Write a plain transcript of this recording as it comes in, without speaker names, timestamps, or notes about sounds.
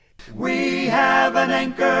We have an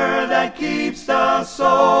anchor that keeps the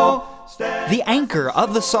soul steady. The Anchor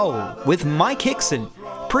of the Soul with Mike Hickson,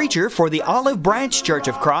 preacher for the Olive Branch Church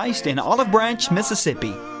of Christ in Olive Branch,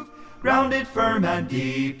 Mississippi. Grounded firm and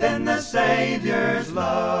deep in the Savior's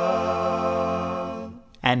love.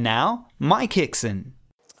 And now, Mike Hickson.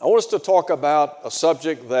 I want us to talk about a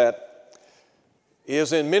subject that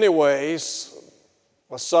is in many ways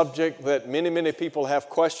a subject that many people have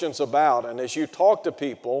questions about. And as you talk to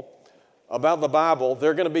people about the Bible,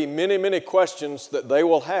 there are going to be many questions that they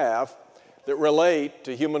will have that relate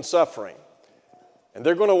to human suffering. And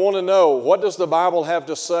they're going to want to know, what does the Bible have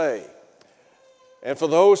to say? And for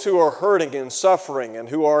those who are hurting and suffering and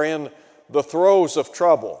who are in the throes of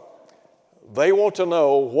trouble, they want to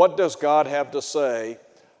know, what does God have to say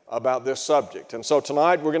about this subject? And so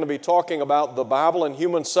tonight we're going to be talking about the Bible and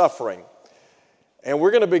human suffering. And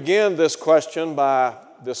we're going to begin this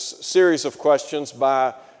series of questions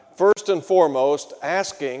by first and foremost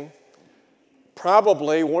asking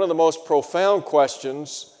probably one of the most profound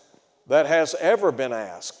questions that has ever been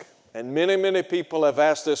asked. And many people have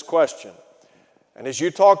asked this question. And as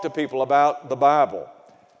you talk to people about the Bible,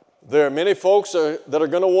 there are many folks that are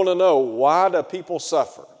going to want to know, why do people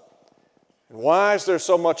suffer? And why is there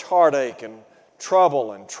so much heartache and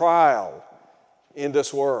trouble and trial in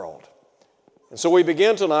this world? And so we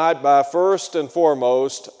begin tonight by first and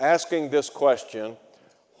foremost asking this question,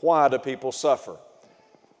 why do people suffer?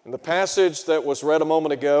 In the passage that was read a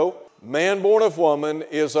moment ago, man born of woman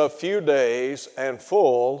is of few days and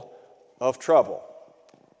full of trouble.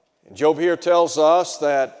 And Job here tells us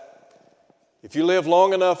that if you live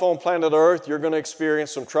long enough on planet Earth, you're going to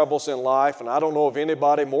experience some troubles in life. And I don't know of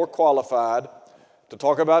anybody more qualified to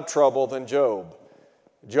talk about trouble than Job.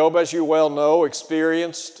 Job, as you well know,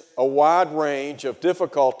 experienced a wide range of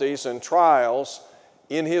difficulties and trials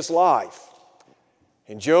in his life.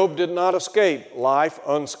 And Job did not escape life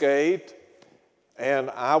unscathed.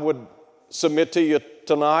 And I would submit to you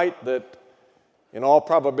tonight that in all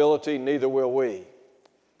probability, neither will we.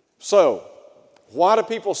 So, why do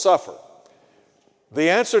people suffer?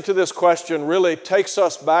 The answer to this question really takes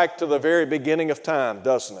us back to the very beginning of time,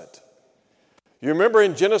 doesn't it? You remember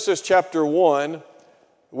in Genesis chapter 1,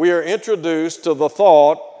 we are introduced to the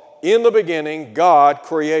thought, in the beginning, God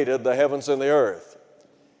created the heavens and the earth.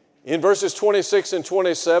 In verses 26 and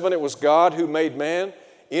 27, it was God who made man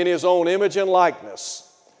in His own image and likeness.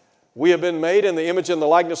 We have been made in the image and the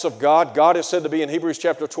likeness of God. God is said to be in Hebrews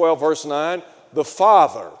chapter 12, verse 9, the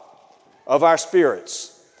Father of our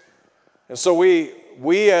spirits. And so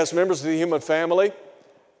we as members of the human family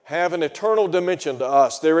have an eternal dimension to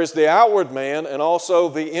us. There is the outward man and also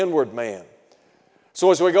the inward man. So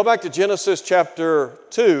as we go back to Genesis chapter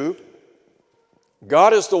 2,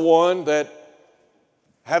 God is the one that,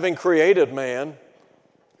 having created man,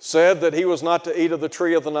 said that he was not to eat of the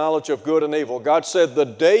tree of the knowledge of good and evil. God said, the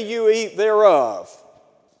day you eat thereof,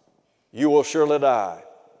 you will surely die.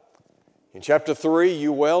 In chapter 3,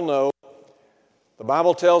 you well know, the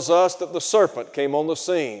Bible tells us that the serpent came on the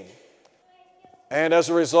scene. And as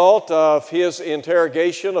a result of his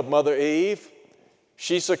interrogation of Mother Eve,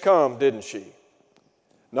 she succumbed, didn't she?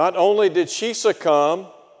 Not only did she succumb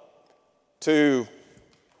to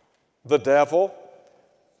the devil,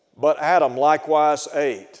 but Adam likewise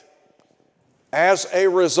ate. As a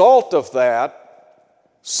result of that,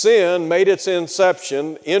 sin made its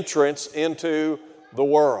entrance into the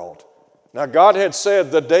world. Now God had said,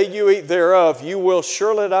 the day you eat thereof, you will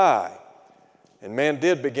surely die. And man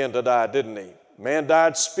did begin to die, didn't he? Man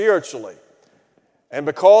died spiritually. And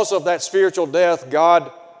because of that spiritual death,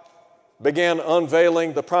 God began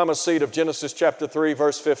unveiling the promised seed of Genesis chapter 3,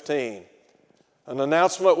 verse 15. An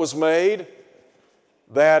announcement was made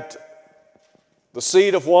that the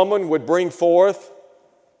seed of woman would bring forth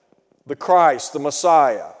the Christ, the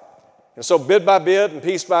Messiah. And so bit by bit and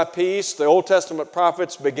piece by piece, the Old Testament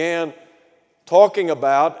prophets began talking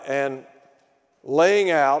about and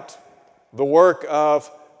laying out the work of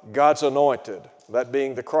God's anointed, that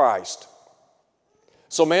being the Christ.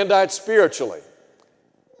 So man died spiritually.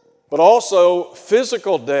 But also,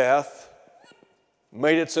 physical death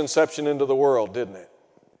made its inception into the world, didn't it?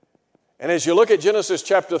 And as you look at Genesis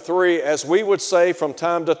chapter 3, as we would say from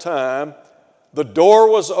time to time, the door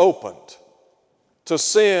was opened to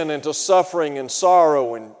sin and to suffering and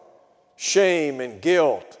sorrow and shame and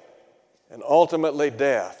guilt and ultimately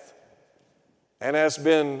death. And as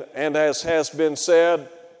has been said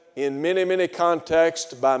in many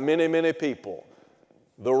contexts by many people,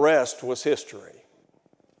 the rest was history.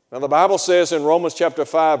 Now the Bible says in Romans chapter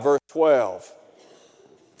 5, verse 12,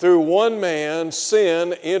 through one man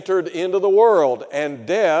sin entered into the world, and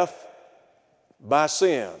death by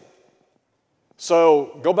sin.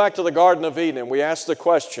 So go back to the Garden of Eden and we ask the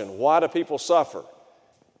question, why do people suffer?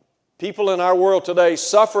 People in our world today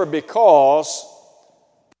suffer because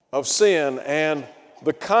of sin and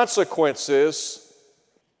the consequences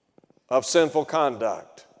of sinful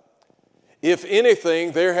conduct. If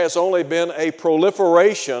anything, there has only been a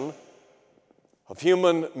proliferation of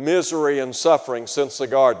human misery and suffering since the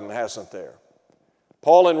garden, hasn't there?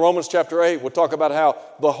 Paul in Romans chapter 8 will talk about how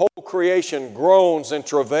the whole creation groans and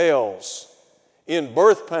travails in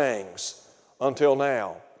birth pangs until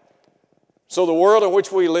now. So the world in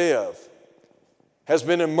which we live has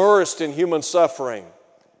been immersed in human suffering.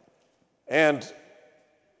 And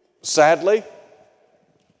sadly,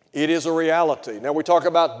 it is a reality. Now we talk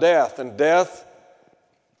about death, and death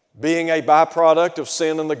being a byproduct of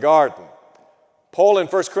sin in the garden. Paul in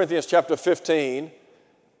 1 Corinthians chapter 15,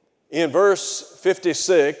 in verse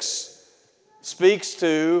 56, speaks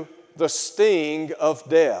to the sting of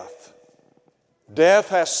death. Death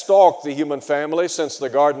has stalked the human family since the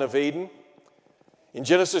Garden of Eden. In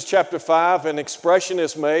Genesis chapter 5, an expression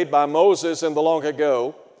is made by Moses in the long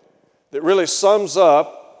ago that really sums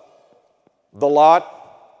up the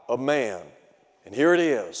lot of man. And here it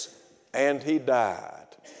is, and he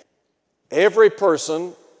died. Every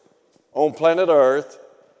person on planet Earth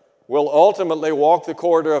will ultimately walk the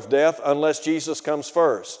corridor of death unless Jesus comes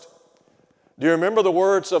first. Do you remember the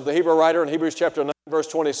words of the Hebrew writer in Hebrews chapter 9, verse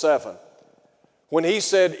 27? When he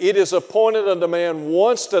said, "It is appointed unto man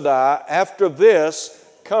once to die, after this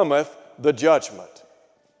cometh the judgment."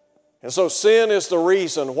 And so sin is the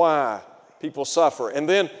reason why people suffer. And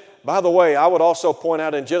then, by the way, I would also point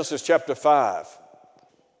out in Genesis chapter 5,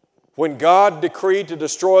 when God decreed to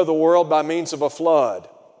destroy the world by means of a flood,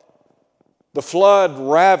 the flood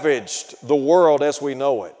ravaged the world as we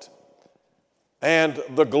know it. And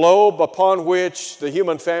the globe upon which the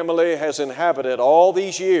human family has inhabited all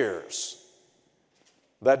these years,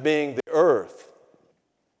 that being the earth,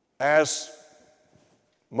 as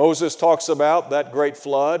Moses talks about that great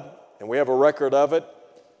flood, and we have a record of it,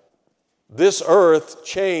 this earth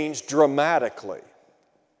changed dramatically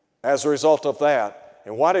as a result of that.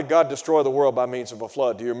 And why did God destroy the world by means of a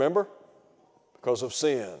flood? Do you remember? Because of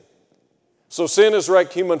sin. So sin has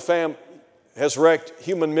wrecked human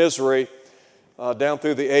misery down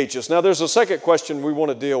through the ages. Now there's a second question we want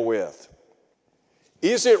to deal with.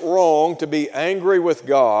 Is it wrong to be angry with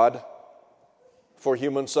God for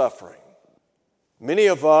human suffering? Many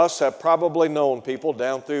of us have probably known people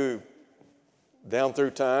down through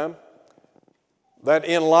time that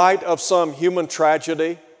in light of some human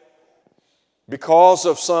tragedy, because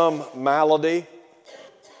of some malady,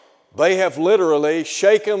 they have literally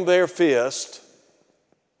shaken their fist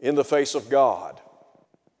in the face of God.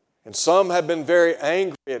 And some have been very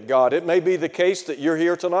angry at God. It may be the case that you're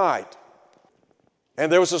here tonight, and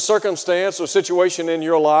there was a circumstance or situation in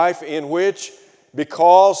your life in which,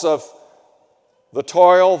 because of the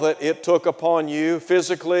toil that it took upon you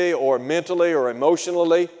physically or mentally or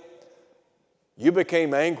emotionally, you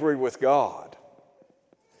became angry with God.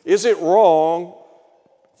 Is it wrong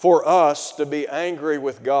for us to be angry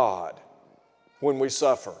with God when we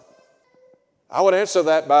suffer? I would answer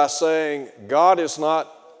that by saying God is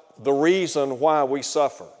not the reason why we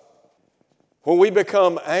suffer. When we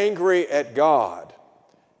become angry at God,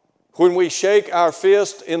 when we shake our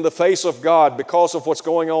fist in the face of God because of what's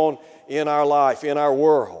going on in our life, in our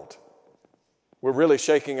world, we're really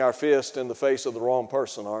shaking our fist in the face of the wrong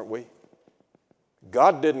person, aren't we?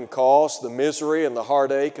 God didn't cause the misery and the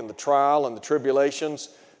heartache and the trial and the tribulations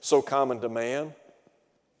so common to man.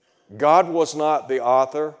 God was not the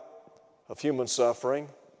author of human suffering,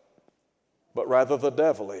 but rather the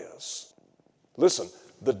devil is. Listen,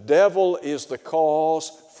 the devil is the cause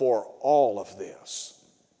for all of this.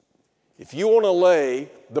 If you want to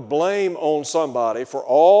lay the blame on somebody for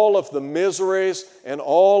all of the miseries and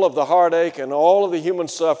all of the heartache and all of the human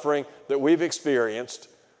suffering that we've experienced,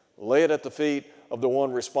 lay it at the feet of the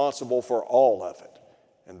one responsible for all of it,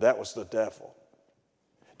 and that was the devil.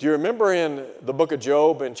 Do you remember in the book of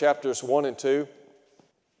Job in chapters 1 and 2,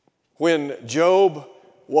 when Job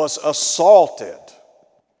was assaulted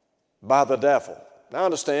by the devil? Now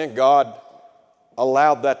understand, God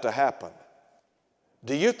allowed that to happen.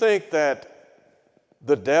 Do you think that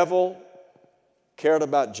the devil cared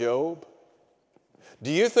about Job? Do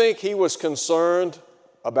you think he was concerned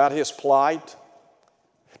about his plight?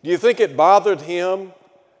 Do you think it bothered him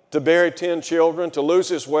to bury 10 children, to lose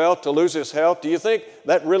his wealth, to lose his health? Do you think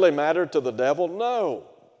that really mattered to the devil? No.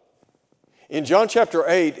 In John chapter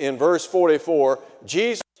 8, in verse 44,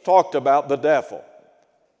 Jesus talked about the devil.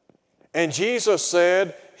 And Jesus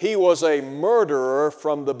said he was a murderer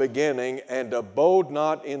from the beginning and abode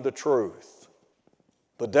not in the truth.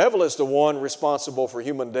 The devil is the one responsible for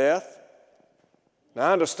human death. Now,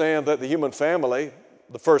 I understand that the human family,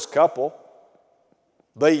 the first couple,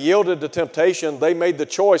 they yielded to temptation. They made the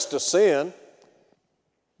choice to sin.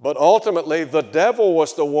 But ultimately, the devil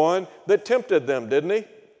was the one that tempted them, didn't he?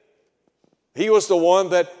 He was the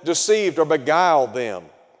one that deceived or beguiled them.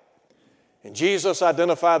 And Jesus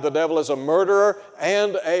identified the devil as a murderer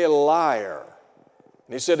and a liar.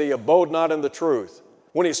 And he said he abode not in the truth.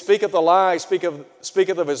 When he speaketh a lie, he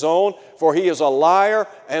speaketh of his own, for he is a liar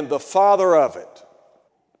and the father of it.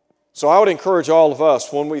 So I would encourage all of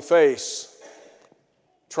us when we face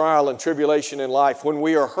trial and tribulation in life, when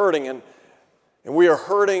we are hurting and we are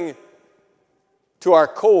hurting to our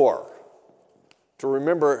core, to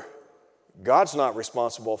remember God's not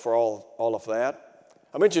responsible for all of that.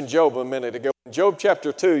 I mentioned Job a minute ago. In Job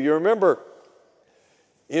chapter 2, you remember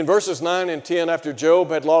in verses 9 and 10, after Job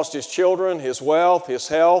had lost his children, his wealth, his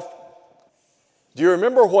health, do you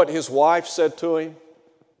remember what his wife said to him?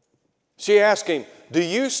 She asked him, "Do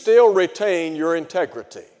you still retain your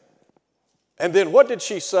integrity?" And then what did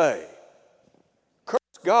she say? "Curse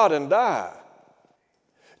God and die."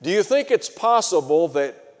 Do you think it's possible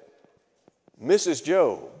that Mrs.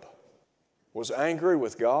 Job was angry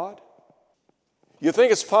with God? You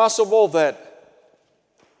think it's possible that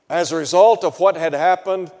as a result of what had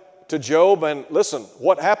happened to Job, and listen,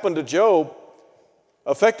 what happened to Job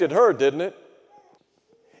affected her, didn't it?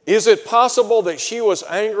 Is it possible that she was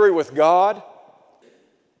angry with God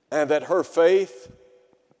and that her faith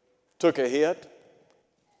took a hit?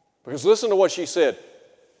 Because listen to what she said,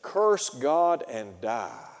 "Curse God and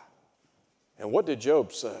die." And what did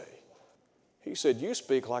Job say? He said, "You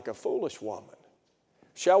speak like a foolish woman.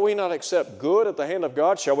 Shall we not accept good at the hand of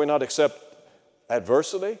God? Shall we not accept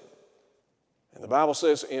adversity?" And the Bible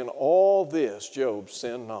says, "In all this, Job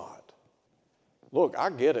sinned not." Look, I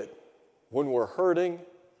get it. When we're hurting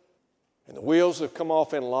and the wheels have come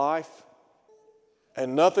off in life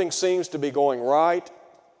and nothing seems to be going right,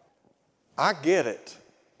 I get it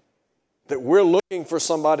that we're looking for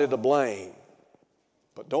somebody to blame.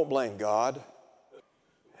 But don't blame God.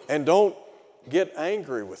 And don't get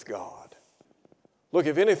angry with God. Look,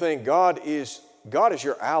 if anything, God is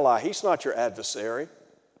your ally. He's not your adversary.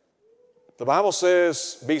 The Bible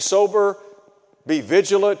says, "Be sober, be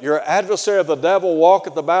vigilant. Your adversary, the devil,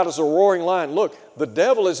 walketh about as a roaring lion." Look, the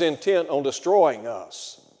devil is intent on destroying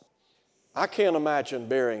us. I can't imagine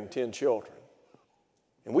bearing 10 children.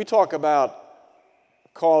 And we talk about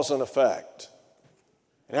cause and effect.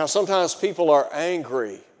 Now, sometimes people are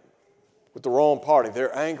angry with the wrong party.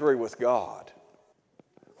 They're angry with God.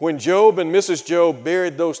 When Job and Mrs. Job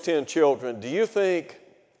buried those 10 children, do you think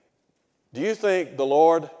the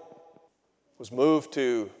Lord was moved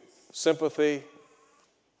to sympathy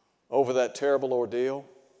over that terrible ordeal?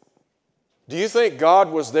 Do you think God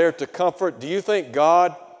was there to comfort? Do you think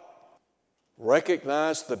God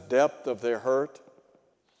recognized the depth of their hurt?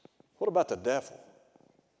 What about the devil?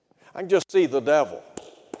 I can just see the devil.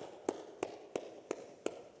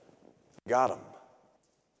 Got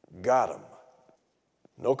him.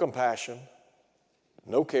 No compassion,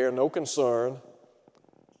 no care, no concern.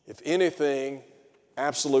 If anything,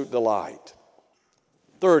 absolute delight.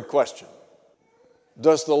 Third question,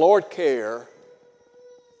 does the Lord care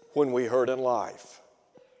when we hurt in life?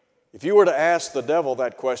 If you were to ask the devil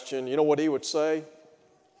that question, you know what he would say?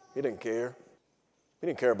 He didn't care. He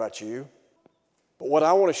didn't care about you. But what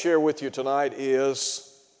I want to share with you tonight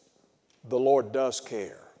is the Lord does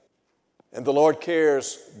care. And the Lord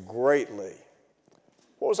cares greatly.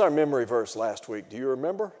 What was our memory verse last week? Do you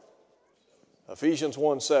remember? Ephesians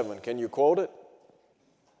 1:7. Can you quote it?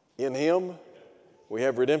 In Him we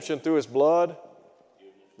have redemption through His blood,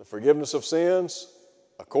 the forgiveness of sins,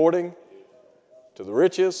 according to the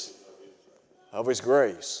riches of His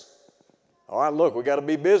grace. All right, look, we got to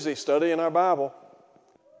be busy studying our Bible.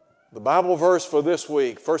 The Bible verse for this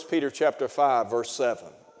week, 1 Peter chapter 5, verse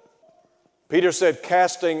 7. Peter said,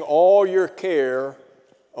 "Casting all your care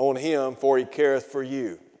on Him, for He careth for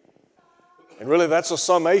you." And really, that's a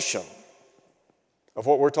summation of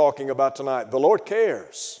what we're talking about tonight. The Lord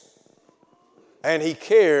cares. And He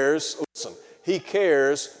cares, listen, He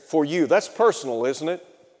cares for you. That's personal, isn't it?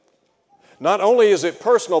 Not only is it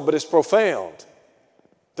personal, but it's profound.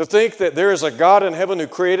 To think that there is a God in heaven who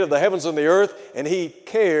created the heavens and the earth, and He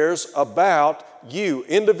cares about you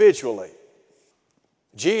individually.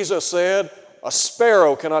 Jesus said, "A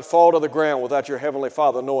sparrow cannot fall to the ground without your heavenly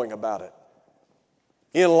Father knowing about it."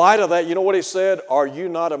 In light of that, you know what He said? "Are you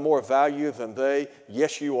not of more value than they?"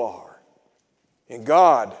 Yes, you are. And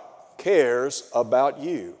God cares about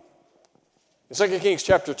you. In 2 Kings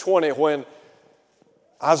chapter 20, when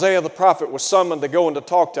Isaiah the prophet was summoned to go and to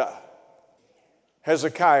talk to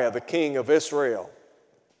Hezekiah, the king of Israel.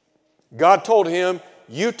 God told him,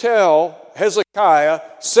 you tell Hezekiah,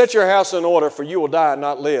 set your house in order, for you will die and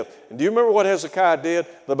not live. And do you remember what Hezekiah did?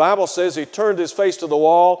 The Bible says he turned his face to the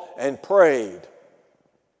wall and prayed.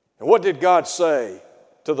 And what did God say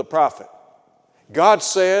to the prophet? God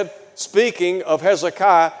said, speaking of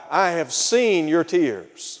Hezekiah, I have seen your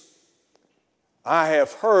tears. I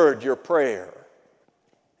have heard your prayer.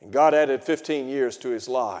 And God added 15 years to his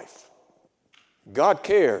life. God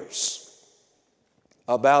cares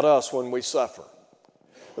about us when we suffer.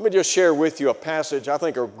 Let me just share with you a passage, I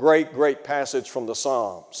think a great, great passage from the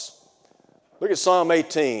Psalms. Look at Psalm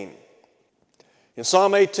 18. In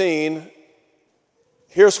Psalm 18,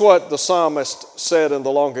 here's what the psalmist said in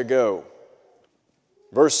the long ago.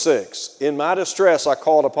 Verse 6, in my distress I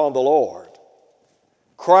called upon the Lord,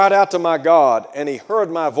 cried out to my God, and he heard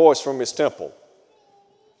my voice from his temple.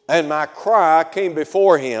 And my cry came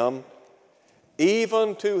before him,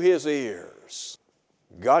 even to his ears.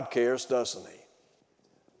 God cares, doesn't he?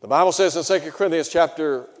 The Bible says in 2 Corinthians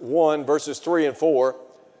chapter 1, verses 3 and 4,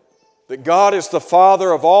 that God is the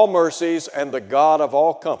Father of all mercies and the God of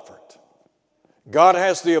all comfort. God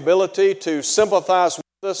has the ability to sympathize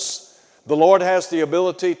with us. The Lord has the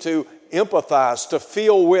ability to empathize, to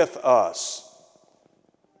feel with us.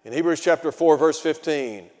 In Hebrews chapter 4, verse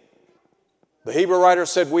 15, the Hebrew writer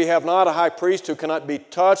said, we have not a high priest who cannot be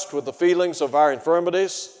touched with the feelings of our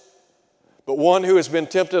infirmities, but one who has been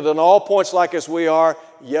tempted in all points like as we are,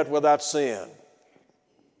 yet without sin.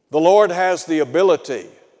 The Lord has the ability.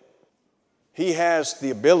 He has the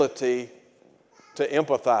ability to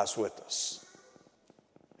empathize with us.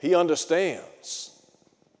 He understands.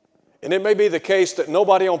 And it may be the case that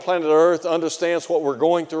nobody on planet Earth understands what we're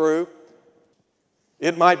going through.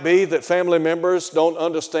 It might be that family members don't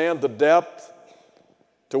understand the depth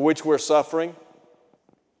to which we're suffering.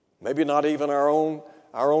 Maybe not even our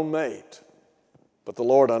own mate. But the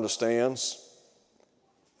Lord understands,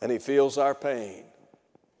 and he feels our pain.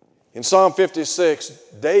 In Psalm 56,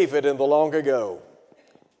 David in the long ago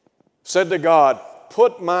said to God,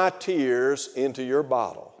 put my tears into your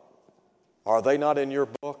bottle. Are they not in your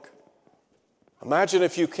book? Imagine,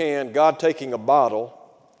 if you can, God taking a bottle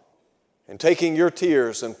and taking your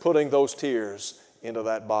tears and putting those tears into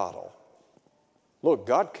that bottle. Look,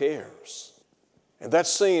 God cares. And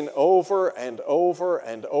that's seen over and over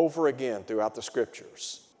and over again throughout the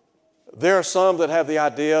Scriptures. There are some that have the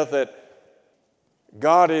idea that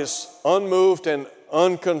God is unmoved and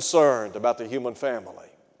unconcerned about the human family.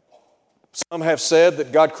 Some have said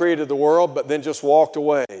that God created the world but then just walked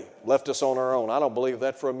away, left us on our own. I don't believe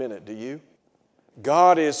that for a minute, do you?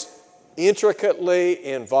 God is intricately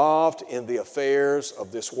involved in the affairs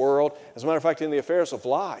of this world. As a matter of fact, in the affairs of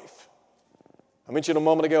life. I mentioned a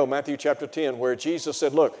moment ago, Matthew chapter 10, where Jesus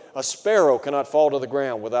said, look, a sparrow cannot fall to the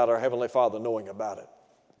ground without our Heavenly Father knowing about it.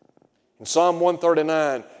 In Psalm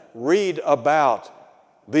 139, read about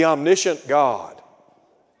the omniscient God.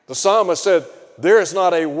 The psalmist said, there is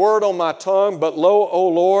not a word on my tongue, but lo, O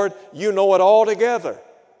Lord, you know it altogether.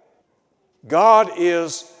 God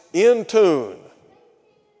is in tune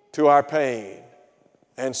to our pain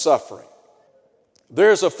and suffering.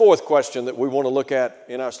 There's a fourth question that we want to look at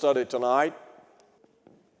in our study tonight.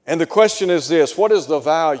 And the question is this: what is the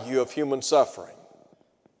value of human suffering?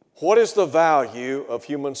 What is the value of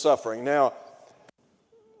human suffering? Now,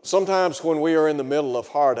 sometimes when we are in the middle of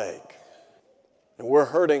heartache and we're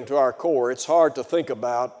hurting to our core, it's hard to think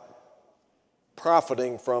about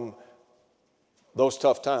profiting from those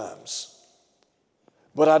tough times.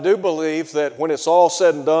 But I do believe that when it's all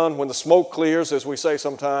said and done, when the smoke clears, as we say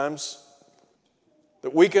sometimes,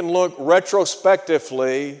 that we can look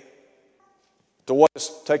retrospectively to what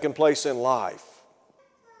has taken place in life.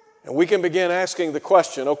 And we can begin asking the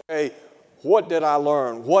question, okay, what did I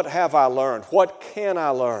learn? What have I learned? What can I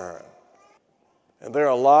learn? And there are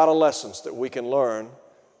a lot of lessons that we can learn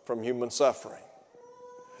from human suffering.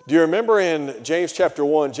 Do you remember in James chapter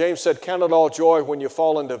 1, James said, count it all joy when you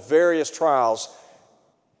fall into various trials,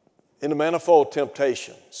 into manifold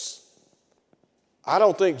temptations. I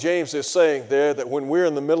don't think James is saying there that when we're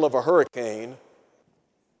in the middle of a hurricane,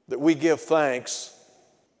 that we give thanks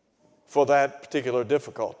for that particular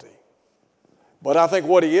difficulty. But I think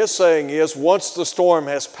what he is saying is once the storm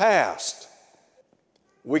has passed,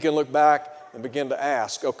 we can look back and begin to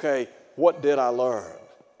ask, okay, what did I learn?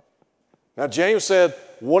 Now, James said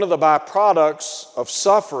one of the byproducts of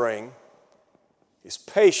suffering is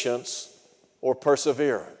patience or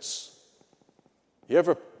perseverance. Do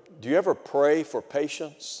you ever pray for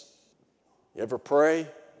patience? You ever pray?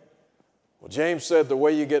 Well, James said the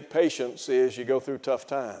way you get patience is you go through tough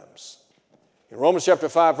times. In Romans chapter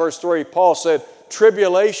 5, verse 3, Paul said,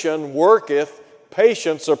 tribulation worketh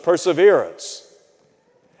patience or perseverance.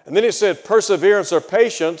 And then he said, perseverance or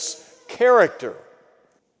patience, character.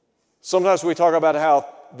 Sometimes we talk about how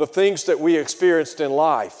the things that we experienced in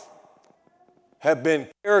life have been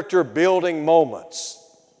character-building moments.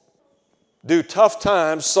 Do tough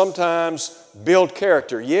times sometimes build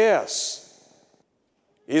character? Yes.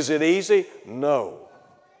 Is it easy? No.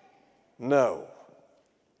 No.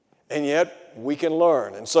 And yet, we can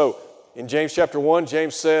learn. And so, in James chapter 1,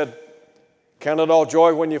 James said, count it all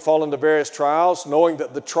joy when you fall into various trials, knowing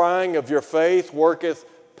that the trying of your faith worketh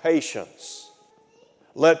patience.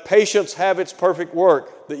 Let patience have its perfect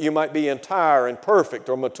work, that you might be entire and perfect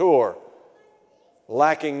or mature,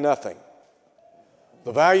 lacking nothing.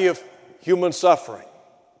 The value of human suffering.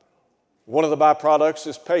 One of the byproducts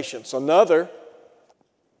is patience. Another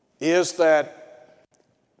is that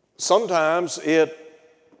sometimes it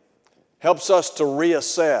helps us to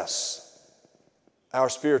reassess our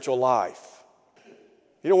spiritual life.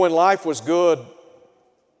 You know, when life was good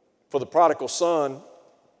for the prodigal son,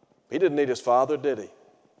 he didn't need his father, did he?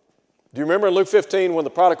 Do you remember in Luke 15 when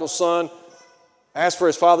the prodigal son asked for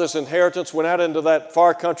his father's inheritance, went out into that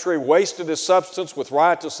far country, wasted his substance with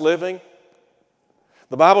riotous living?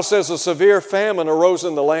 The Bible says a severe famine arose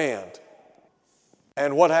in the land.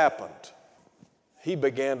 And what happened? He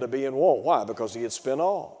began to be in want. Why? Because he had spent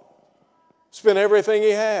all. Spent everything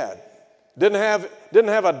he had. Didn't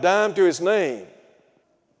have a dime to his name.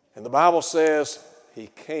 And the Bible says he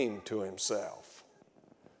came to himself.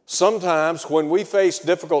 Sometimes when we face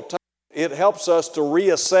difficult times, it helps us to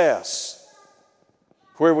reassess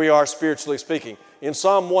where we are spiritually speaking. In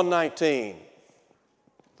Psalm 119,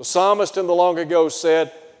 the psalmist in the long ago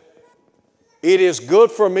said, it is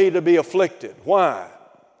good for me to be afflicted. Why?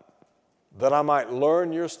 That I might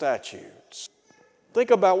learn your statutes.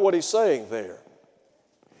 Think about what he's saying there.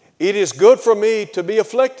 It is good for me to be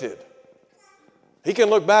afflicted. He can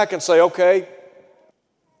look back and say, okay,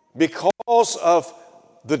 because of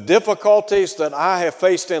the difficulties that I have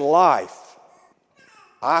faced in life,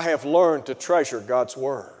 I have learned to treasure God's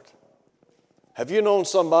Word. Have you known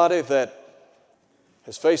somebody that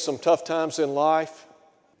has faced some tough times in life?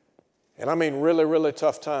 And I mean really, really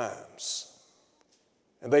tough times.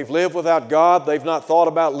 And they've lived without God. They've not thought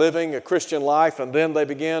about living a Christian life, and then they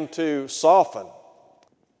begin to soften.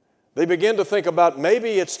 They begin to think about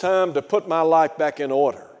maybe it's time to put my life back in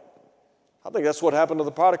order. I think that's what happened to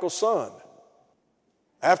the prodigal son.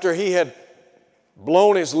 After he had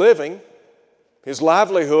blown his living, his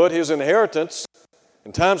livelihood, his inheritance,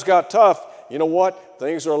 and times got tough, you know what?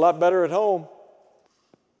 Things are a lot better at home.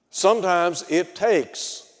 Sometimes it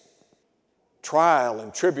takes trial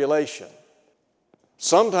and tribulation.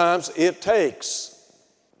 Sometimes it takes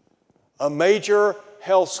a major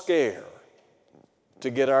health scare to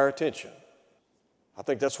get our attention. I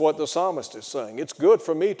think that's what the psalmist is saying. It's good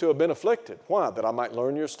for me to have been afflicted. Why? That I might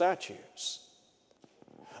learn your statutes.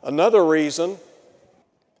 Another reason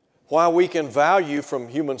why we can value from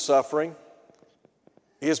human suffering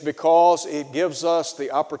is because it gives us the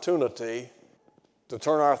opportunity to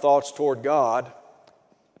turn our thoughts toward God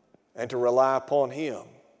and to rely upon Him.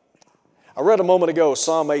 I read a moment ago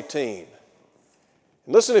Psalm 18.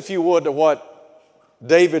 And listen, if you would, to what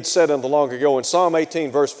David said in the long ago. In Psalm 18,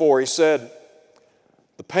 verse 4, he said,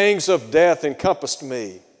 the pangs of death encompassed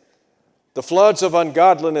me. The floods of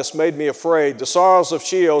ungodliness made me afraid. The sorrows of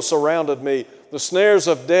Sheol surrounded me. The snares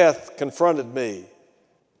of death confronted me.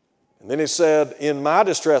 And then he said, in my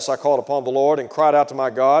distress I called upon the Lord and cried out to my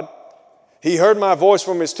God. He heard my voice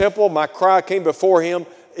from His temple. My cry came before Him,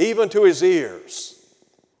 even to His ears.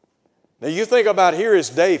 Now you think about, here is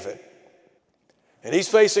David, and he's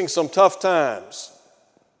facing some tough times.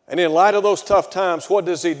 And in light of those tough times, what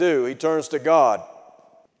does he do? He turns to God.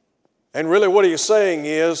 And really what he's saying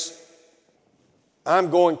is,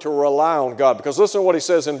 I'm going to rely on God. Because listen to what he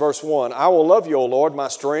says in verse 1. I will love you, O Lord, my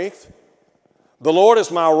strength. The Lord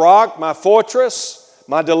is my rock, my fortress,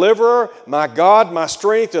 my deliverer, my God, my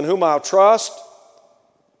strength, in whom I'll trust.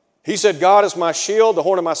 He said, God is my shield, the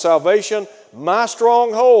horn of my salvation, my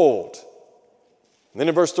stronghold. And then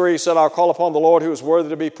in verse 3 he said, I'll call upon the Lord who is worthy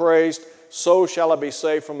to be praised. So shall I be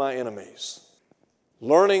saved from my enemies.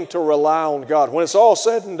 Learning to rely on God. When it's all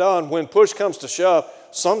said and done, when push comes to shove,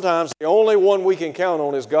 sometimes the only one we can count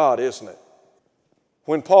on is God, isn't it?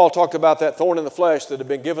 When Paul talked about that thorn in the flesh that had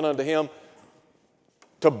been given unto him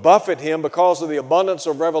to buffet him because of the abundance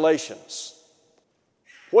of revelations,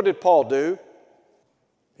 what did Paul do?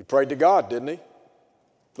 He prayed to God, didn't he?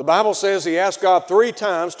 The Bible says he asked God 3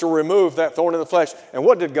 times to remove that thorn in the flesh. And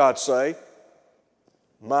what did God say?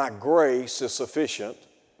 my grace is sufficient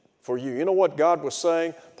for you. You know what God was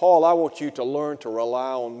saying? Paul, I want you to learn to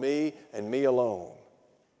rely on me and me alone.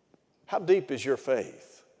 How deep is your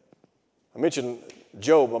faith? I mentioned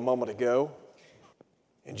Job a moment ago,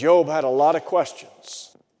 and Job had a lot of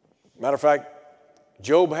questions. Matter of fact,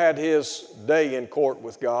 Job had his day in court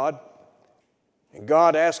with God, and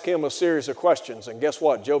God asked him a series of questions, and guess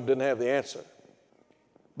what? Job didn't have the answer.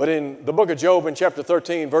 But in the book of Job, in chapter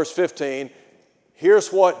 13, verse 15,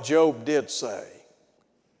 here's what Job did say.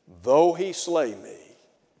 Though he slay me,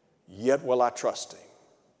 yet will I trust him.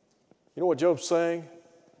 You know what Job's saying?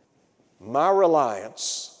 My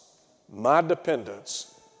reliance, my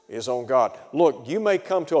dependence is on God. Look, you may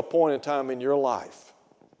come to a point in time in your life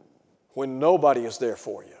when nobody is there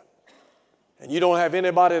for you. And you don't have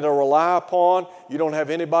anybody to rely upon. You don't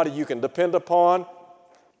have anybody you can depend upon.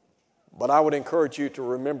 But I would encourage you to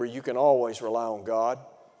remember you can always rely on God.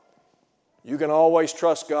 You can always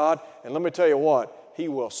trust God. And let me tell you what, He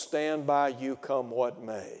will stand by you come what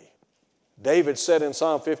may. David said in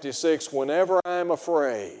Psalm 56, whenever I am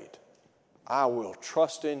afraid, I will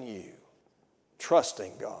trust in you.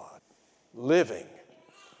 Trusting God. Living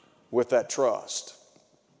with that trust.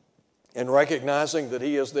 And recognizing that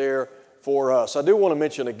He is there for us. I do want to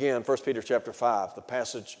mention again 1 Peter chapter 5, the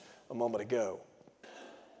passage a moment ago.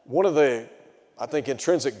 One of the, I think,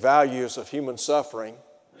 intrinsic values of human suffering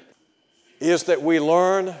is that we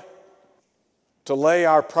learn to lay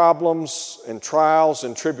our problems and trials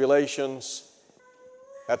and tribulations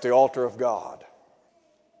at the altar of God.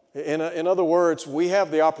 In other words, we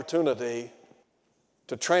have the opportunity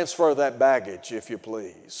to transfer that baggage, if you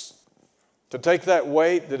please, to take that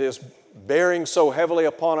weight that is bearing so heavily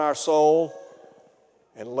upon our soul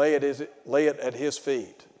and lay it at His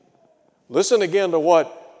feet. Listen again to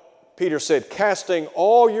what Peter said, casting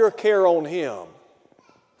all your care on Him,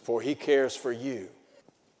 for He cares for you.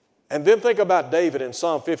 And then think about David in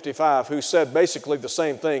Psalm 55, who said basically the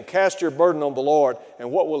same thing, cast your burden on the Lord,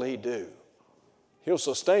 and what will He do? He'll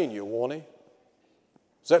sustain you, won't He?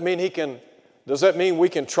 Does that mean we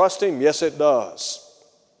can trust Him? Yes, it does.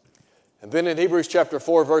 And then in Hebrews chapter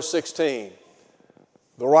 4, verse 16,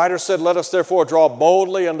 the writer said, let us therefore draw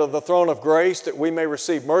boldly unto the throne of grace that we may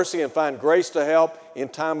receive mercy and find grace to help in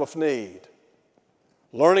time of need.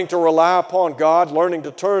 Learning to rely upon God, learning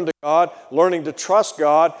to turn to God, learning to trust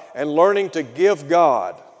God, and learning to give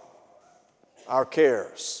God our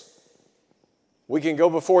cares. We can go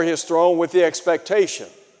before His throne with the expectation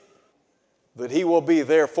that He will be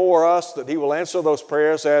there for us, that He will answer those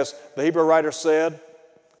prayers, as the Hebrew writer said.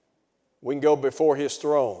 We can go before His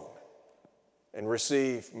throne and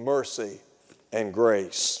receive mercy and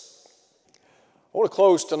grace. I want to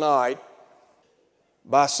close tonight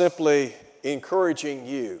by simply encouraging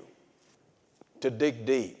you to dig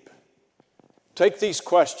deep. Take these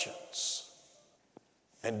questions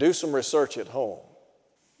and do some research at home.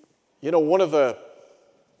 You know, one of the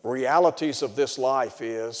realities of this life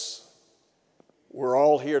is we're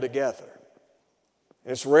all here together.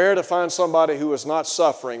 It's rare to find somebody who is not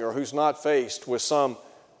suffering or who's not faced with some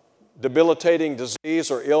debilitating disease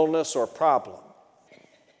or illness or problem.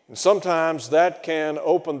 And sometimes that can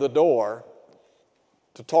open the door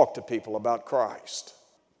to talk to people about Christ.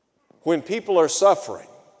 When people are suffering,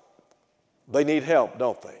 they need help,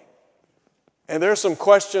 don't they? And there are some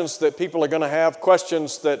questions that people are going to have,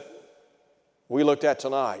 questions that we looked at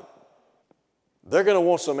tonight. They're going to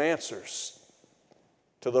want some answers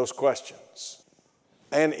to those questions.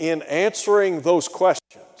 And in answering those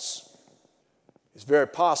questions, it's very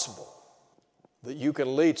possible that you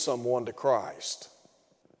can lead someone to Christ.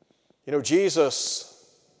 You know, Jesus,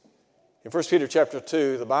 in 1 Peter chapter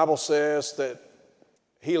 2, the Bible says that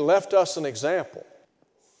He left us an example.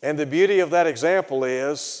 And the beauty of that example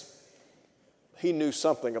is He knew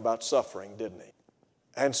something about suffering, didn't He?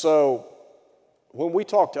 And so when we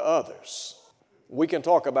talk to others, we can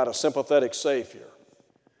talk about a sympathetic Savior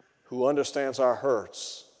who understands our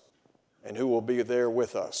hurts and who will be there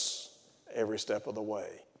with us every step of the way.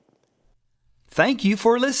 Thank you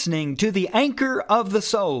for listening to The Anchor of the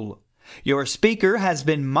Soul. Your speaker has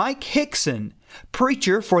been Mike Hickson,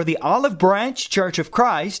 preacher for the Olive Branch Church of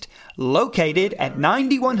Christ, located at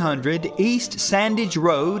 9100 East Sandage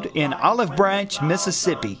Road in Olive Branch,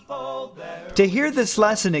 Mississippi. To hear this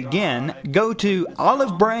lesson again, go to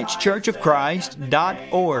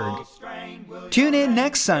olivebranchchurchofchrist.org. Tune in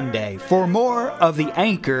next Sunday for more of The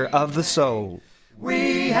Anchor of the Soul.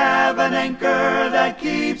 We have an anchor that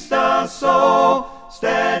keeps the soul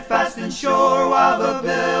steadfast and sure while the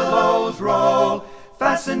billows roll.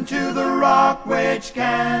 Fastened to the rock which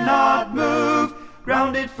cannot move,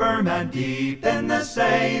 grounded firm and deep in the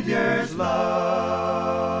Savior's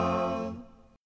love.